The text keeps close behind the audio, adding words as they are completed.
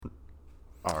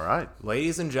All right.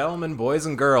 Ladies and gentlemen, boys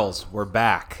and girls, we're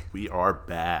back. We are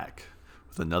back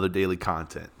with another daily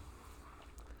content.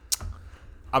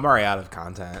 I'm already out of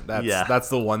content. That's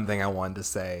the one thing I wanted to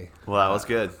say. Well, that was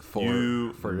good. For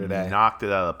You today. knocked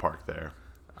it out of the park there.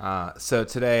 So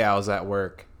today I was at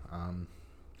work.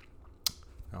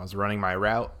 I was running my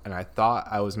route, and I thought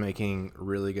I was making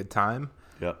really good time.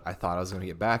 Yep. I thought I was going to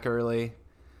get back early.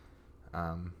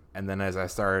 And then as I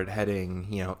started heading,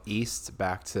 east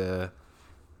back to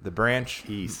the branch,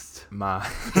 East. my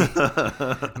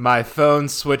phone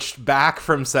switched back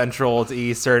from Central to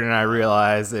Eastern, and I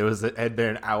realized it had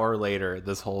been an hour later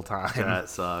this whole time. That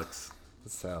sucks.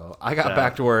 So I got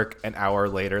back to work an hour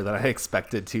later than I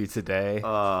expected to today.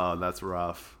 Oh, that's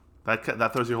rough.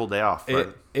 That throws your whole day off. Right?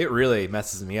 It really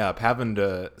messes me up having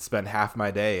to spend half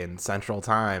my day in Central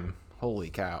Time.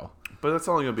 Holy cow! But that's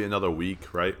only going to be another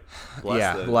week, right?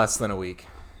 Less than a week.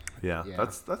 Yeah, Yeah.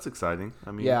 that's exciting.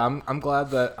 I mean, Yeah, I'm glad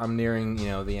that I'm nearing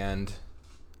the end.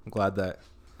 I'm glad that.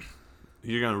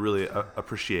 you're going to really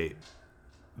appreciate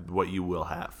what you will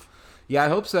have. Yeah, I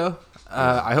hope so.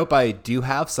 I hope I do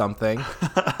have something.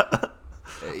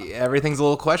 Everything's a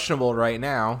little questionable right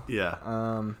now. Yeah.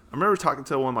 I remember talking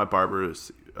to one of my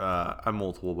barbers. I have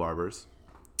multiple barbers.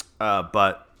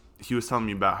 But he was telling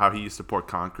me about how he used to pour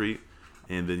concrete,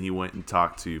 and then he went and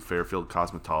talked to Fairfield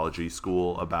Cosmetology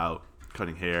School about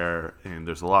cutting hair, and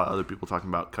there's a lot of other people talking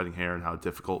about cutting hair and how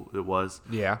difficult it was.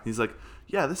 Yeah. He's like,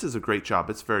 yeah, this is a great job.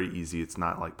 It's very easy. It's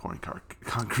not like pouring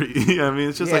concrete. I mean,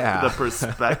 it's just Yeah. like the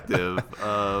perspective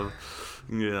of,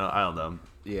 I don't know.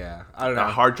 Yeah, I don't A know.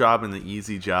 hard job and the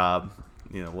easy job.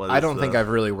 I don't think I've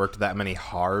really worked that many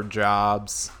hard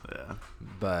jobs, Yeah.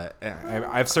 but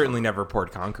I've certainly never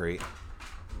poured concrete.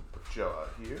 Joe out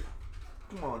here.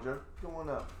 Come on, Joe. Come on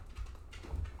up.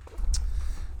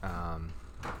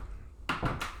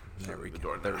 There we the go.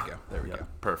 door There now. we go. There we Yeah, go.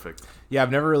 perfect. Yeah,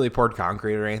 I've never really poured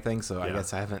concrete or anything, so I Yeah.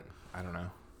 guess I haven't. I don't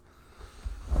know.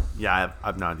 Yeah,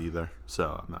 I've not either,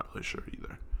 so I'm not really sure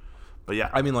either. But yeah,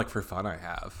 I mean, like for fun, I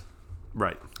have.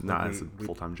 right. Not we- as a we-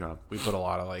 full-time job. We put a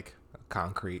lot of like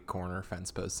concrete corner fence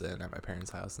posts in at my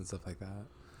parents' house and stuff like that.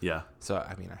 Yeah, So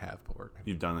I mean, I have poured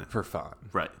you've done it. for fun.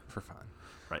 Right. For fun.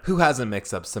 Right. Who hasn't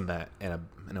mixed up cement in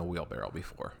a wheelbarrow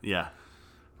before? Yeah.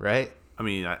 Right? I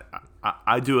mean,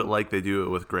 I do it like they do it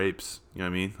with grapes. You know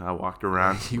what I mean? I walked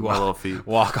around with my little feet.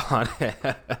 Walk on it.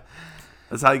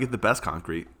 That's how you get the best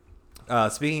concrete.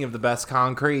 Speaking of the best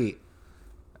concrete,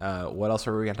 what else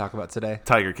are we going to talk about today?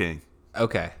 Tiger King.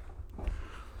 Okay.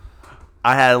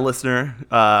 I had a listener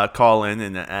call in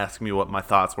and ask me what my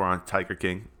thoughts were on Tiger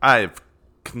King. I've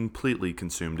completely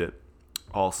consumed it,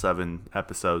 all 7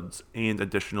 episodes and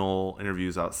additional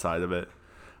interviews outside of it.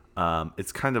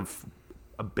 It's kind of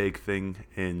a big thing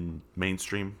in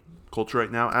mainstream culture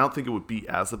right now. I don't think it would be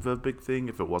as of a big thing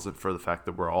if it wasn't for the fact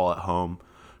that we're all at home,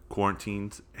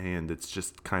 quarantined, and it's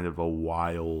just kind of a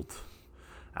wild,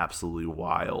 absolutely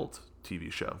wild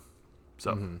TV show.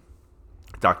 So,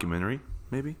 documentary,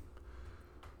 maybe.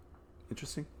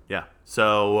 Interesting. Yeah.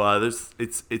 So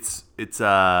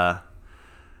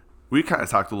we kind of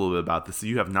talked a little bit about this.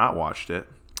 You have not watched it.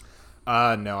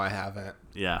 No, I haven't.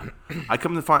 Yeah. I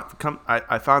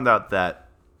found out that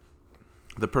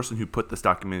the person who put this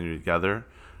documentary together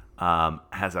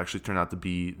has actually turned out to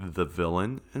be the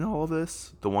villain in all of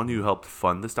this. The one who helped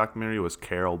fund this documentary was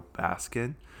Carol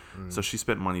Baskin. So she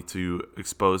spent money to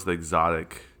expose the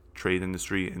exotic trade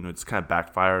industry, and it's kind of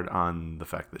backfired on the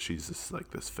fact that she's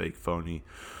this fake phony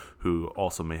who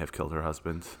also may have killed her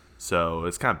husband. So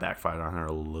it's kind of backfired on her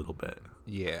a little bit.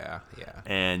 Yeah.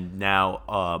 And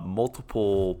now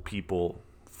multiple people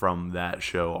from that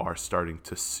show are starting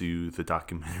to sue the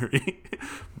documentary.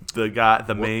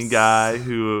 the main guy,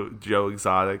 Joe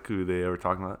Exotic, who they were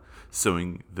talking about,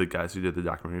 suing the guys who did the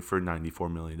documentary for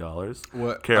 $94 million.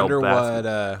 What? Carol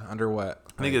Baskin. Under what?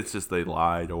 I think it's just they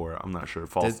lied, or I'm not sure,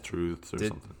 false truths or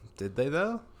something. Did they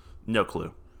though? No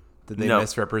clue. Did they No.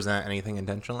 misrepresent anything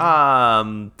intentionally?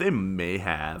 They may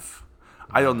have.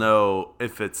 I don't know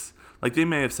if it's like they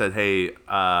may have said, "Hey,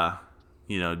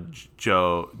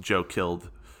 Joe killed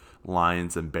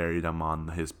lions and buried them on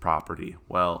his property."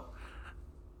 Well,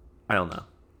 I don't know.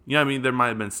 You know what I mean? There might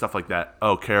have been stuff like that.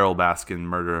 Oh, Carol Baskin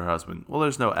murdered her husband. Well,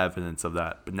 there's no evidence of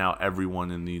that, but now everyone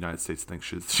in the United States thinks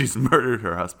she's murdered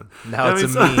her husband. Now You know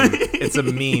it's what I a mean? meme. It's a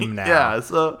meme now. Yeah,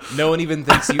 so No one even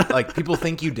thinks you like. People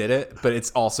think you did it, but it's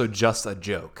also just a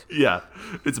joke. yeah,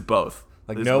 it's both.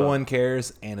 Like It's no both. one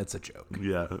cares, and it's a joke.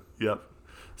 Yeah. Yep.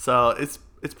 So it's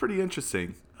pretty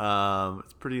interesting.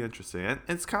 It's pretty interesting, and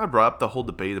it's kind of brought up the whole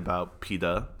debate about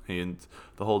PETA and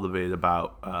the whole debate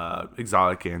about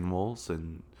exotic animals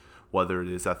and whether it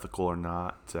is ethical or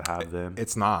not to have them.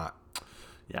 It's not.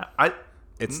 Yeah,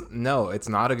 It's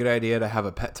not a good idea to have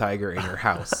a pet tiger in your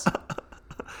house.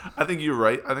 I think you're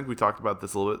right. I think we talked about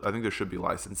this a little bit. I think there should be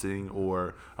licensing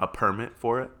or a permit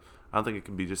for it. I don't think it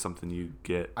can be just something you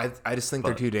get. I just think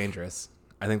they're too dangerous.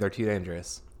 I think they're too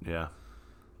dangerous. Yeah.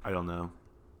 I don't know.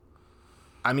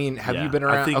 I mean, have you been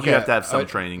around? I think you have to have some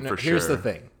training for sure. Here's the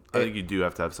thing. I think you do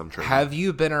have to have some training. Have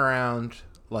you been around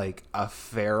like a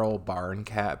feral barn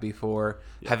cat before?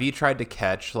 Yeah. Have you tried to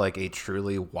catch like a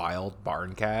truly wild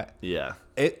barn cat? Yeah.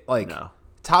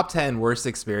 Top 10 worst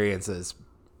experiences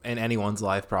in anyone's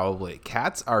life probably.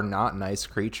 Cats are not nice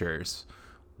creatures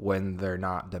when they're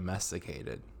not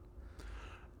domesticated.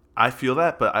 I feel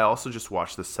that, but I also just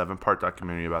watched this 7-part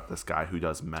documentary about this guy who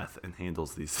does meth and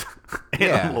handles these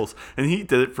animals. And he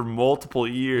did it for multiple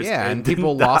years. Yeah, and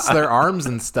people lost their arms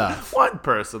and stuff. One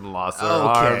person lost their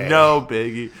arm. No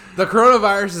biggie. The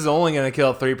coronavirus is only going to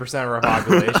kill 3% of our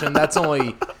population. That's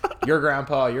only your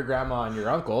grandpa, your grandma, and your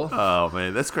uncle. Oh,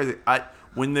 man, that's crazy.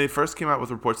 When they first came out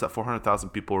with reports that 400,000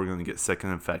 people were going to get sick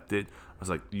and infected, I was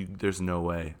like, there's no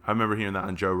way. I remember hearing that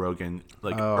on Joe Rogan,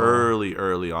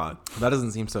 early on. That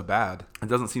doesn't seem so bad. It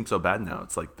doesn't seem so bad now.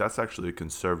 It's like, that's actually a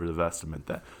conservative estimate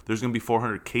that there's going to be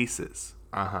 400 cases.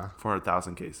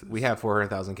 400,000 cases. We have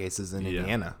 400,000 cases in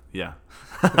Indiana. Yeah.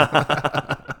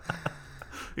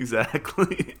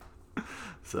 Exactly.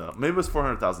 So maybe it was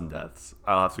 400,000 deaths.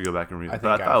 I'll have to go back and read it.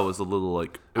 But I thought it was a little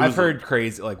like... I've heard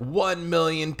crazy, like 1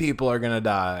 million people are going to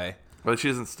die. But she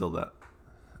isn't still that.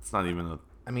 It's not even a...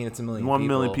 I mean, it's a million 1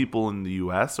 million people in the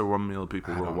U.S. or 1 million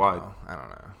people worldwide? I don't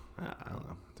know. I don't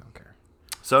know. Don't care.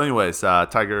 So anyways,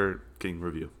 Tiger King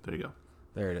review. There you go.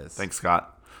 There it is. Thanks,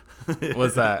 Scott.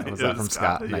 Was that from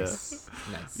Scott? Nice.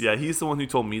 Yeah. Nice. Yeah, he's the one who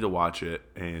told me to watch it.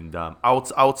 And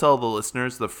I'll tell the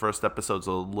listeners the first episode's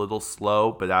a little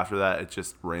slow, but after that, it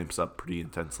just ramps up pretty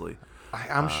intensely.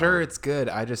 I'm sure it's good.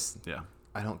 I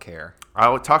don't care. I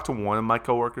would talk to one of my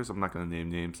coworkers. I'm not going to name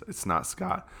names. It's not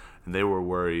Scott. And they were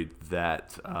worried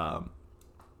that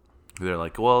they're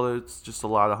like, well, there's just a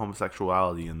lot of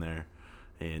homosexuality in there.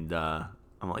 And I'm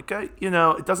like,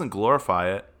 it doesn't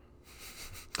glorify it.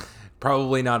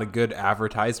 Probably not a good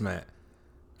advertisement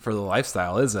for the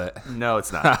lifestyle, is it? No,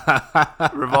 it's not.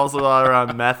 It revolves a lot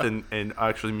around meth and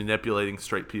actually manipulating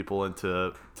straight people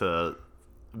into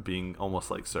being almost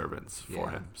like servants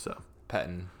for him. So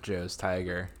petting Joe's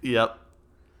tiger. Yep.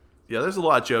 Yeah, there's a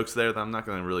lot of jokes there that I'm not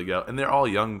going to really go. And they're all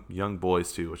young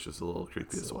boys, too, which is a little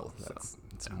creepy as well.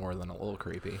 It's more than a little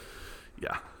creepy.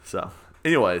 Yeah. So,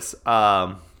 anyways,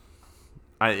 I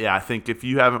think if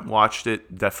you haven't watched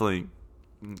it, definitely,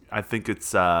 I think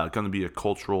it's going to be a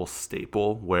cultural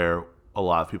staple where a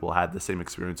lot of people had the same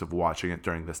experience of watching it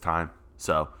during this time.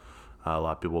 So, a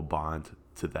lot of people bond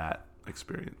to that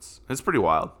experience. It's pretty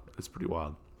wild.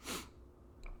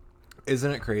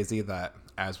 Isn't it crazy that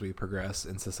as we progress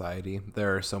in society,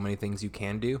 there are so many things you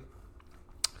can do,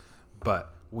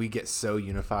 but we get so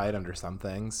unified under some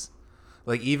things?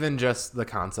 Like even just the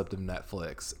concept of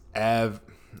Netflix.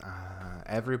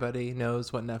 Everybody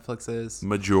knows what Netflix is.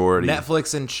 Majority.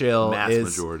 Netflix and chill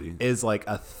majority. is like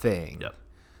a thing. Yep.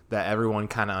 That everyone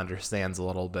kind of understands a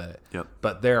little bit. Yep.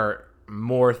 But there are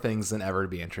more things than ever to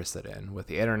be interested in. With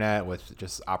the internet, with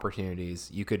just opportunities,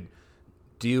 you could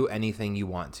do anything you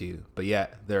want to, but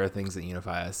yet there are things that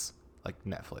unify us, like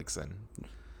Netflix and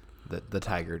the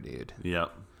Tiger dude.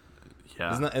 Yep.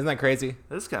 Yeah. Isn't that crazy?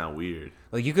 That's kind of weird.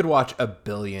 Like you could watch a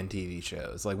billion TV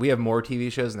shows. Like we have more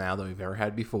TV shows now than we've ever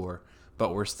had before,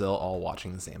 but we're still all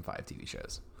watching the same 5 TV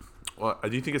shows. Well,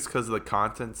 do you think it's because the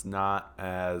content's not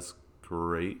as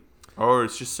great, or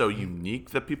it's just so unique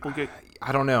that people get?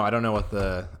 I don't know. I don't know what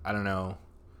the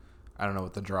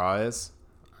draw is.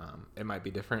 It might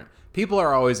be different. People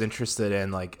are always interested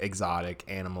in like exotic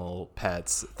animal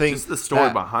pets things. Just the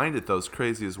story behind it though is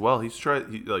crazy as well.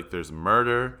 There's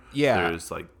murder. Yeah. There's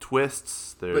like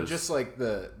twists. But just like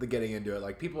the getting into it,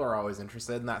 like people are always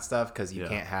interested in that stuff because you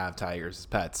can't have tigers as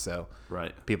pets. So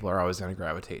right. People are always going to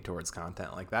gravitate towards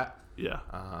content like that. Yeah.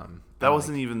 That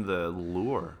wasn't even the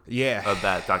lure. Of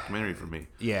that documentary for me.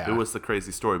 Yeah. It was the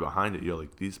crazy story behind it. You're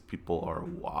like, these people are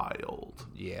wild.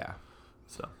 Yeah.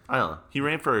 So I don't know. He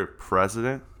ran for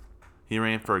president. He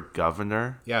ran for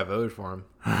governor. Yeah, I voted for him.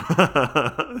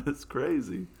 That's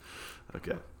crazy.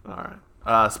 Okay. All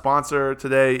right. Sponsor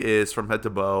today is From Head to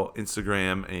Bow,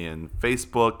 Instagram and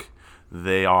Facebook.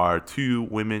 They are 2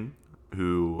 women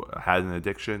who had an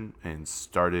addiction and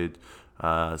started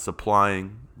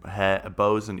supplying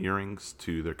bows and earrings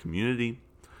to their community.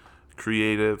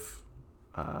 Creative,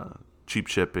 cheap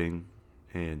shipping,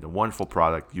 and a wonderful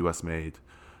product, U.S. made.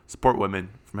 Support women.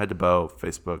 From Head to Bow,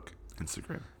 Facebook,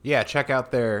 Instagram. Yeah, check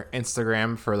out their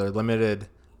Instagram for their limited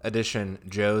edition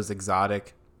Joe's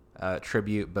Exotic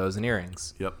tribute bows and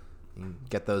earrings. Yep. You can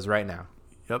get those right now.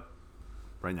 Yep.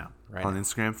 Right now. Right on now.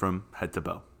 Instagram from Head to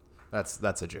Bow.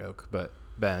 That's a joke, but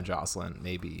Ben and Jocelyn,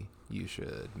 maybe you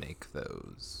should make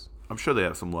those. I'm sure they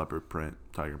have some leopard print,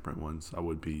 tiger print ones. I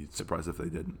would be surprised if they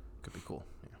didn't. Could be cool.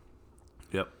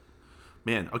 Yeah. Yep.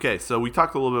 Man, okay, so we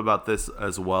talked a little bit about this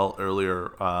as well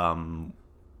earlier.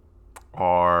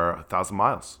 Our 1,000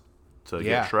 miles to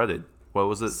Yeah. get shredded. What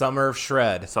was it? Summer of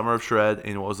Shred. Summer of Shred,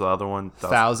 and what was the other one?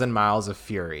 1,000 Miles of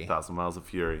Fury. 1,000 Miles of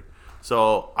Fury.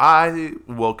 So I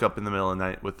woke up in the middle of the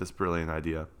night with this brilliant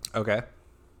idea Okay.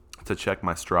 to check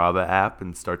my Strava app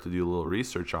and start to do a little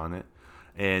research on it.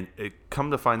 And it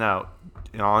come to find out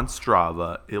on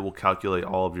Strava, it will calculate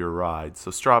all of your rides.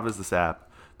 So Strava is this app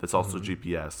that's also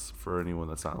GPS for anyone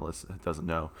that's not listening, doesn't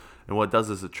know. And what it does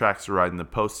is it tracks your ride and then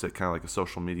posts it kind of like a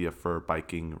social media for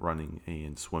biking, running,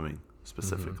 and swimming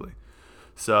specifically.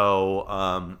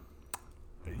 So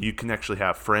you can actually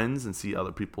have friends and see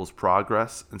other people's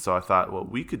progress. And so I thought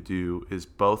what we could do is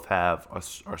both have our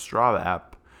Strava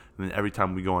app, and then every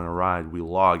time we go on a ride, we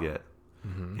log it.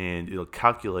 And it'll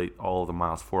calculate all of the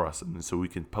miles for us. And so we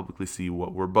can publicly see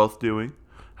what we're both doing,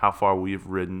 how far we've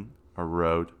ridden or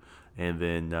rode. And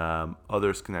then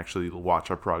others can actually watch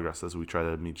our progress as we try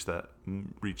to reach that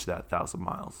 1,000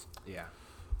 miles. Yeah.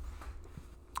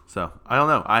 So I don't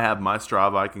know. I have my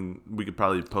Strava. We could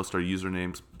probably post our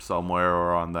usernames somewhere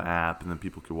or on the app, and then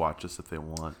people could watch us if they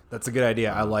want. That's a good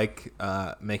idea. I like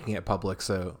making it public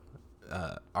so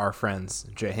our friends,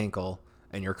 Jay Hinkle,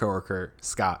 and your coworker,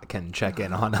 Scott, can check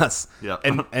in on us. Yeah.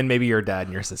 And maybe your dad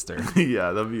and your sister.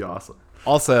 Yeah, that'd be awesome.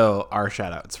 Also, our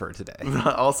shout-outs for today.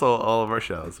 Also, all of our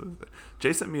shows.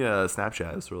 Jay sent me a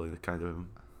Snapchat. It's really kind of him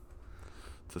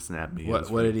to snap me.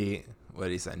 What did he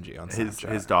send you on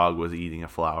Snapchat? His dog was eating a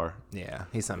flower. Yeah,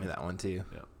 he sent me that one too.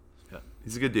 Yeah.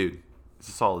 He's a good dude. He's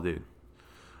a solid dude.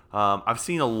 I've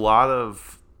seen a lot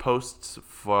of posts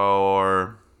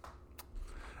for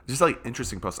just like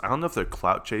interesting posts. I don't know if they're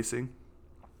clout chasing.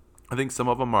 I think some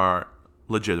of them are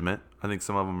legitimate. I think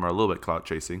some of them are a little bit clout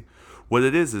chasing. What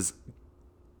it is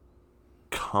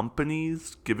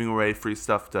companies giving away free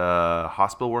stuff to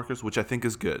hospital workers, which I think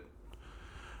is good.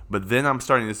 But then I'm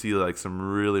starting to see like some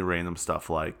really random stuff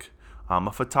like I'm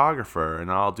a photographer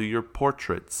and I'll do your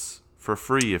portraits for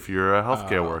free if you're a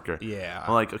healthcare worker. Yeah.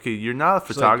 I'm like, okay, you're not a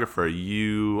photographer.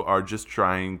 You are just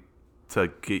trying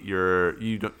to get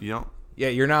you don't. Yeah,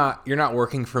 you're not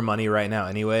working for money right now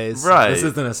anyways. Right. This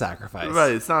isn't a sacrifice.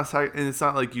 Right. And it's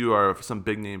not like you are some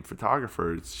big name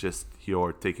photographer. It's just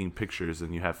you're taking pictures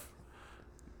and you have.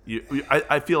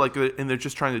 I feel like, and they're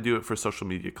just trying to do it for social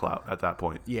media clout at that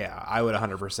point. Yeah, I would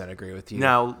 100% agree with you.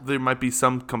 Now, there might be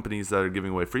some companies that are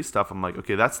giving away free stuff. I'm like,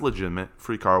 okay, that's legitimate.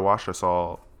 Free car wash. I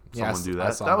saw someone do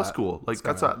that. That was cool. Like,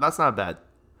 that's not bad.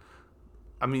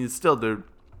 I mean, it's still there.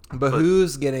 But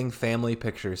who's getting family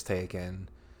pictures taken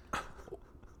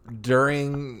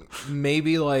during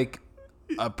maybe like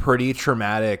a pretty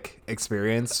traumatic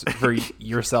experience for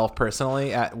yourself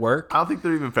personally at work? I don't think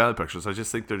they're even family pictures. I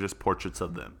just think they're just portraits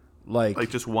of them. Like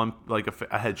just one, like a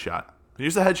headshot.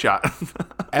 Here's a headshot.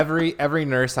 Every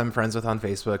nurse I'm friends with on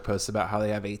Facebook posts about how they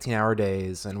have 18-hour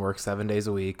days and work 7 days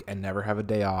a week and never have a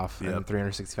day off and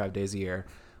 365 days a year.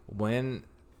 When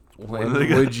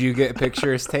would you get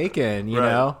pictures taken? You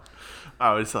know?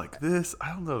 Oh, it's like this. I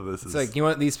don't know if this is. It's like, you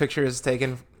want these pictures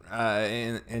taken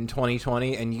in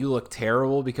 2020 and you look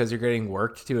terrible because you're getting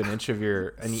worked to an inch of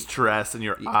your stress and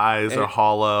your eyes are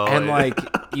hollow and like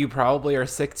you probably are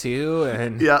sick too.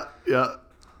 And yeah.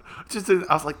 Just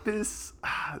I was like, this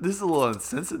is a little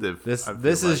insensitive.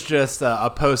 This is just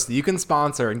a post that you can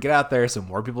sponsor and get out there so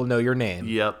more people know your name.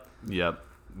 Yep.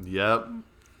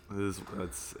 It's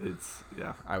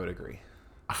yeah. I would agree.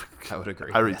 I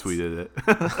retweeted it.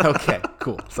 Okay,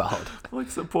 cool, solid.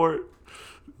 Like, support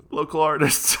local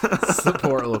artists.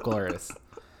 Support local artists.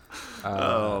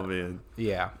 Oh man.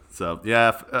 Yeah. So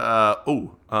yeah.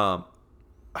 I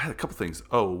had a couple things.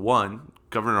 One,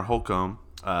 Governor Holcomb.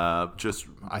 I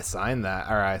signed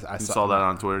that. Or I saw that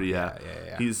on Twitter. Yeah.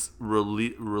 He's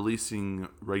releasing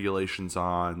regulations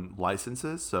on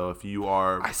licenses. So if you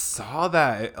are, I saw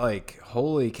that. Like,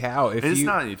 holy cow! It's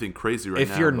not anything crazy right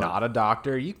now. If you're not a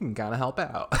doctor, you can kind of help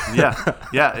out. yeah.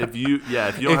 If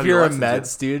you're a med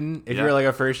student, if you're like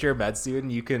a first year med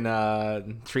student, you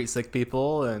can treat sick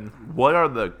people. And what are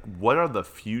the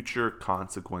future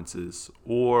consequences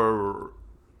or,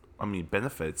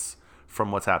 benefits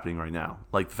from what's happening right now?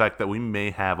 Like the fact that we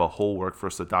may have a whole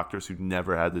workforce of doctors who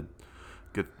never had to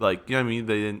get, they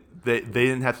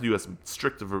didn't have to do as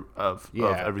strict of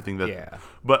everything that,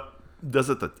 but Is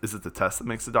it the test that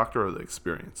makes the doctor or the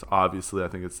experience? Obviously, I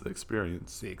think it's the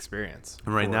experience. The experience.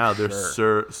 And right for now, they're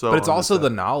sure. so. But it's on also the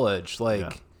side. knowledge.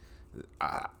 Like,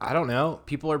 Yeah. I don't know.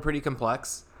 People are pretty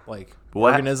complex. Like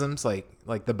What? organisms.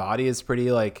 Like the body is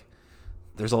pretty like.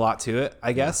 There's a lot to it,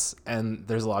 I guess, and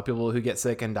there's a lot of people who get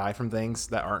sick and die from things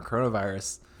that aren't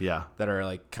coronavirus Yeah. that are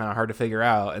like kind of hard to figure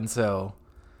out. And so,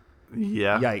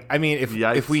 Yeah. I mean,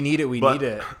 if we need it, we But need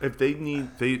it. If they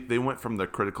need, they went from the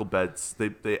critical beds.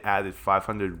 They added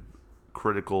 500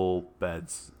 critical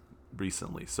beds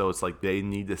recently. So it's like they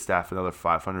need to staff another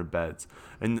 500 beds,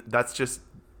 and that's just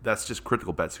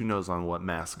critical beds. Who knows on what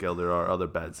mass scale there are other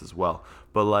beds as well.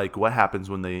 But like, what happens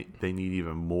when they need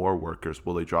even more workers?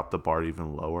 Will they drop the bar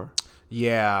even lower?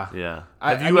 Yeah. Yeah.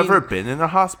 I Have you mean- ever been in a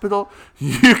hospital?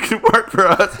 You can work for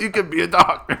us. You can be a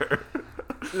doctor.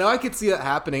 No, I could see that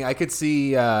happening. I could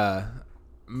see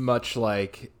much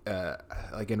like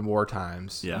in war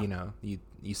times. Yeah. You know,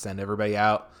 you send everybody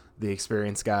out, the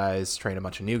experienced guys train a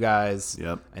bunch of new guys.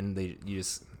 Yep. And you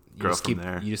just from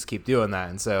there. keep doing that.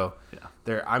 And so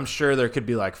Yeah. I'm sure there could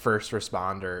be like first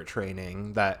responder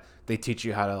training that they teach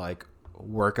you how to like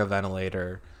work a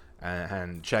ventilator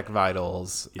and check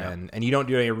vitals Yeah. and you don't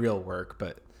do any real work,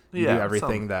 but you Yeah, do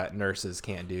everything some- that nurses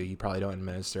can't do. You probably don't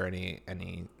administer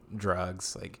any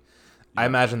drugs. Like I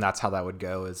imagine that's how that would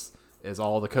go is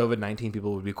all the COVID-19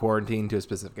 people would be quarantined to a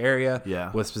specific area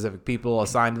Yeah. with specific people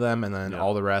assigned to them, and then Yeah.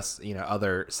 all the rest,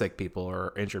 other sick people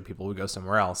or injured people would go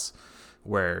somewhere else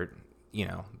where,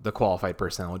 the qualified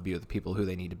personnel would be with the people who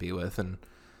they need to be with.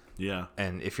 Yeah.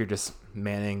 And if you're just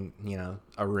manning,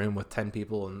 a room with 10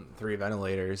 people and 3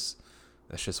 ventilators,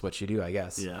 that's just what you do, I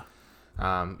guess. Yeah.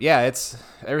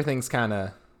 Everything's kind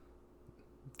of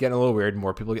getting a little weird.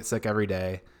 More people get sick every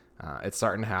day. It's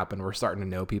starting to happen. We're starting to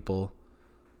know people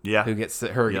Yeah. who get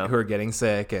sick, who are getting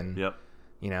sick, and Yep.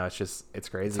 it's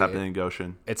crazy. It's happening in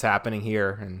Goshen. It's happening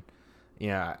here, and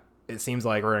it seems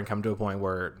like we're gonna come to a point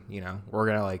where we're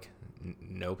gonna like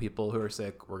know people who are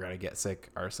sick. We're gonna get sick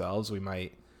ourselves. We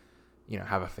might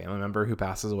have a family member who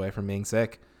passes away from being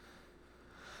sick.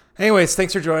 Anyways,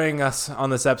 thanks for joining us on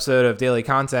this episode of Daily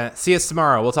Content. See us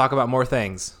tomorrow. We'll talk about more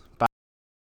things.